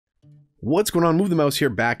What's going on? Move the Mouse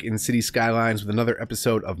here, back in City Skylines with another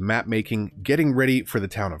episode of map making, getting ready for the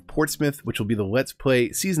town of Portsmouth, which will be the Let's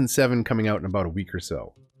Play Season 7 coming out in about a week or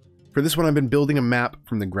so. For this one, I've been building a map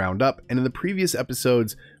from the ground up, and in the previous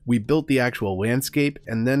episodes, we built the actual landscape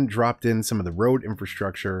and then dropped in some of the road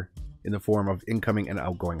infrastructure in the form of incoming and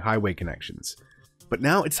outgoing highway connections. But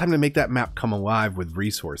now it's time to make that map come alive with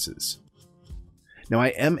resources. Now, I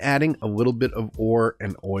am adding a little bit of ore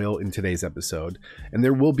and oil in today's episode, and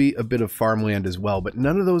there will be a bit of farmland as well, but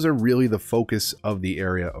none of those are really the focus of the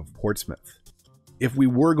area of Portsmouth. If we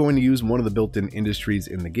were going to use one of the built-in industries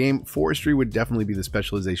in the game, forestry would definitely be the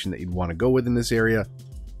specialization that you'd want to go with in this area.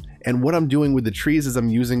 And what I'm doing with the trees is I'm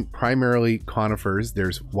using primarily conifers.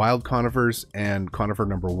 There's wild conifers and conifer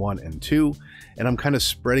number 1 and 2, and I'm kind of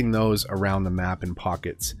spreading those around the map in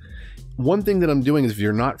pockets. One thing that I'm doing is, if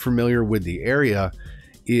you're not familiar with the area,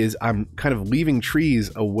 is I'm kind of leaving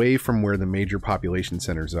trees away from where the major population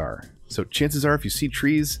centers are. So chances are, if you see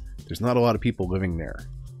trees, there's not a lot of people living there.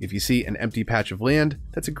 If you see an empty patch of land,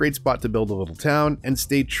 that's a great spot to build a little town and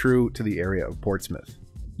stay true to the area of Portsmouth.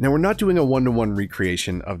 Now, we're not doing a one-to-one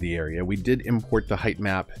recreation of the area. We did import the height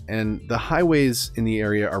map, and the highways in the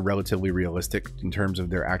area are relatively realistic in terms of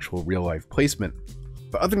their actual real-life placement.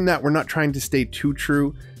 But other than that, we're not trying to stay too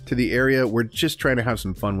true to the area. We're just trying to have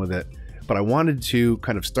some fun with it. But I wanted to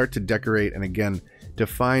kind of start to decorate and, again,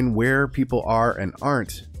 define where people are and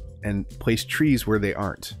aren't, and place trees where they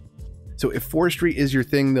aren't. So if forestry is your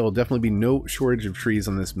thing, there will definitely be no shortage of trees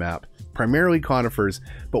on this map, primarily conifers.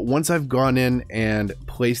 But once I've gone in and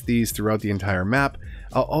placed these throughout the entire map,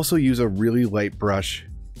 I'll also use a really light brush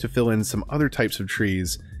to fill in some other types of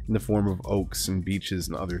trees in the form of oaks and beeches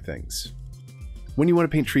and other things. When you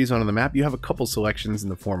want to paint trees onto the map, you have a couple selections in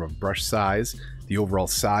the form of brush size, the overall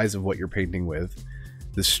size of what you're painting with.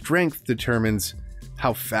 The strength determines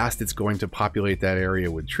how fast it's going to populate that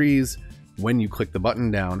area with trees when you click the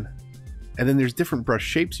button down. And then there's different brush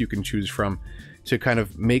shapes you can choose from to kind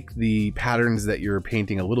of make the patterns that you're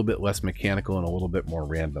painting a little bit less mechanical and a little bit more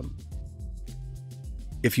random.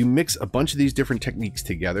 If you mix a bunch of these different techniques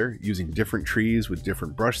together, using different trees with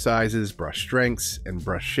different brush sizes, brush strengths, and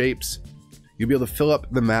brush shapes, you'll be able to fill up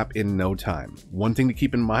the map in no time. One thing to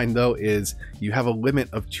keep in mind, though, is you have a limit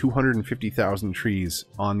of 250,000 trees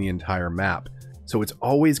on the entire map. So it's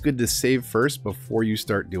always good to save first before you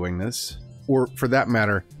start doing this, or for that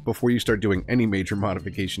matter, before you start doing any major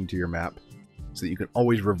modification to your map, so that you can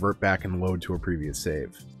always revert back and load to a previous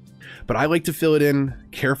save. But I like to fill it in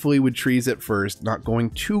carefully with trees at first, not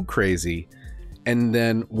going too crazy. And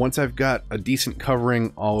then once I've got a decent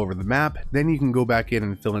covering all over the map, then you can go back in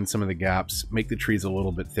and fill in some of the gaps, make the trees a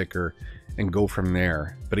little bit thicker, and go from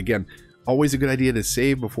there. But again, always a good idea to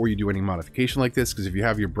save before you do any modification like this, because if you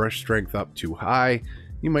have your brush strength up too high,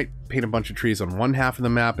 you might paint a bunch of trees on one half of the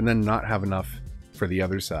map and then not have enough for the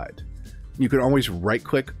other side. You can always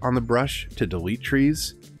right-click on the brush to delete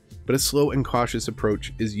trees, but a slow and cautious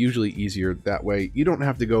approach is usually easier. That way, you don't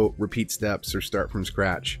have to go repeat steps or start from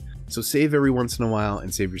scratch. So save every once in a while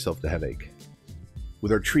and save yourself the headache.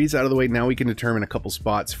 With our trees out of the way, now we can determine a couple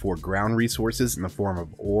spots for ground resources in the form of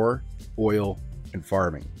ore, oil, and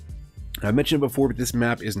farming. I mentioned it before, but this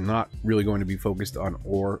map is not really going to be focused on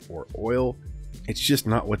ore or oil. It's just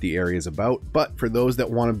not what the area is about. But for those that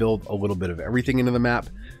want to build a little bit of everything into the map,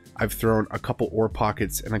 I've thrown a couple ore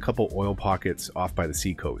pockets and a couple oil pockets off by the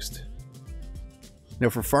seacoast. Now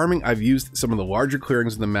for farming, I've used some of the larger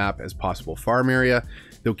clearings on the map as possible farm area,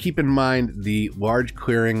 though keep in mind the large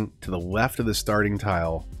clearing to the left of the starting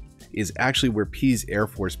tile is actually where Pease Air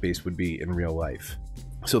Force Base would be in real life.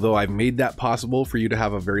 So though I've made that possible for you to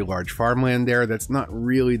have a very large farmland there, that's not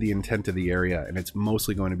really the intent of the area, and it's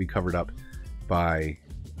mostly going to be covered up by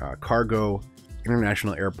cargo,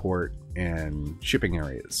 international airport, and shipping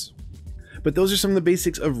areas. But those are some of the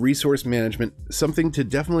basics of resource management, something to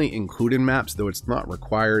definitely include in maps, though it's not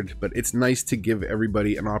required, but it's nice to give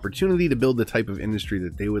everybody an opportunity to build the type of industry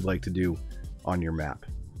that they would like to do on your map,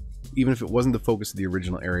 even if it wasn't the focus of the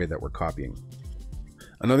original area that we're copying.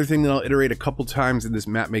 Another thing that I'll iterate a couple times in this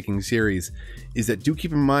map making series is that do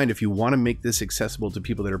keep in mind, if you want to make this accessible to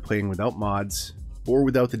people that are playing without mods or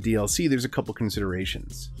without the DLC, there's a couple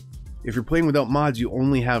considerations. If you're playing without mods, you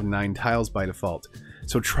only have 9 tiles by default.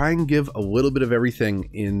 So try and give a little bit of everything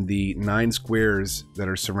in the 9 squares that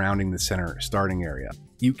are surrounding the center starting area.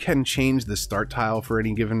 You can change the start tile for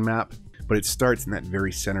any given map, but it starts in that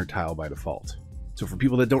very center tile by default. So for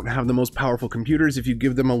people that don't have the most powerful computers, if you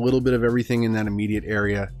give them a little bit of everything in that immediate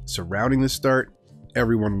area surrounding the start,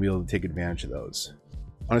 everyone will be able to take advantage of those.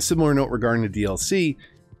 On a similar note regarding the DLC,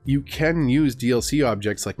 you can use DLC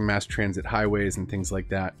objects like mass transit highways and things like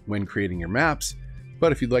that when creating your maps,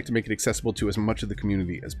 But if you'd like to make it accessible to as much of the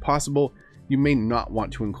community as possible, you may not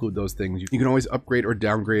want to include those things. You can always upgrade or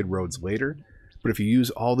downgrade roads later, but if you use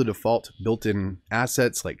all the default built-in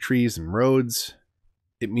assets like trees and roads,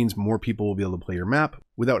 it means more people will be able to play your map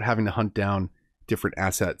without having to hunt down different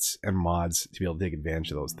assets and mods to be able to take advantage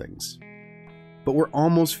of those things. But we're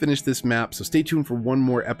almost finished this map, so stay tuned for one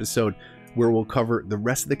more episode where we'll cover the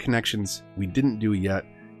rest of the connections we didn't do yet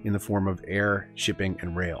in the form of air, shipping,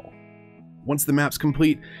 and rail. Once the map's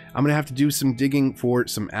complete, I'm going to have to do some digging for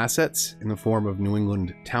some assets in the form of New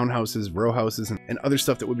England townhouses, row houses, and other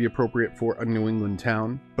stuff that would be appropriate for a New England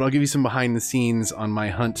town. But I'll give you some behind the scenes on my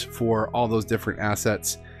hunt for all those different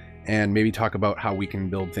assets and maybe talk about how we can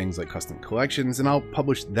build things like custom collections, and I'll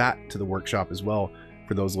publish that to the workshop as well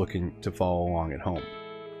for those looking to follow along at home.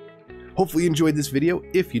 Hopefully you enjoyed this video.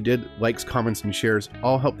 If you did, likes, comments, and shares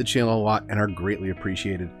all help the channel a lot and are greatly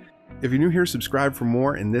appreciated. If you're new here, subscribe for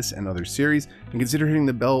more in this and other series, and consider hitting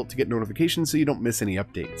the bell to get notifications so you don't miss any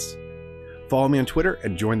updates. Follow me on Twitter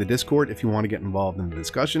and join the Discord if you want to get involved in the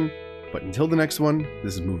discussion. But until the next one,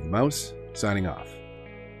 this is Move the Mouse, signing off.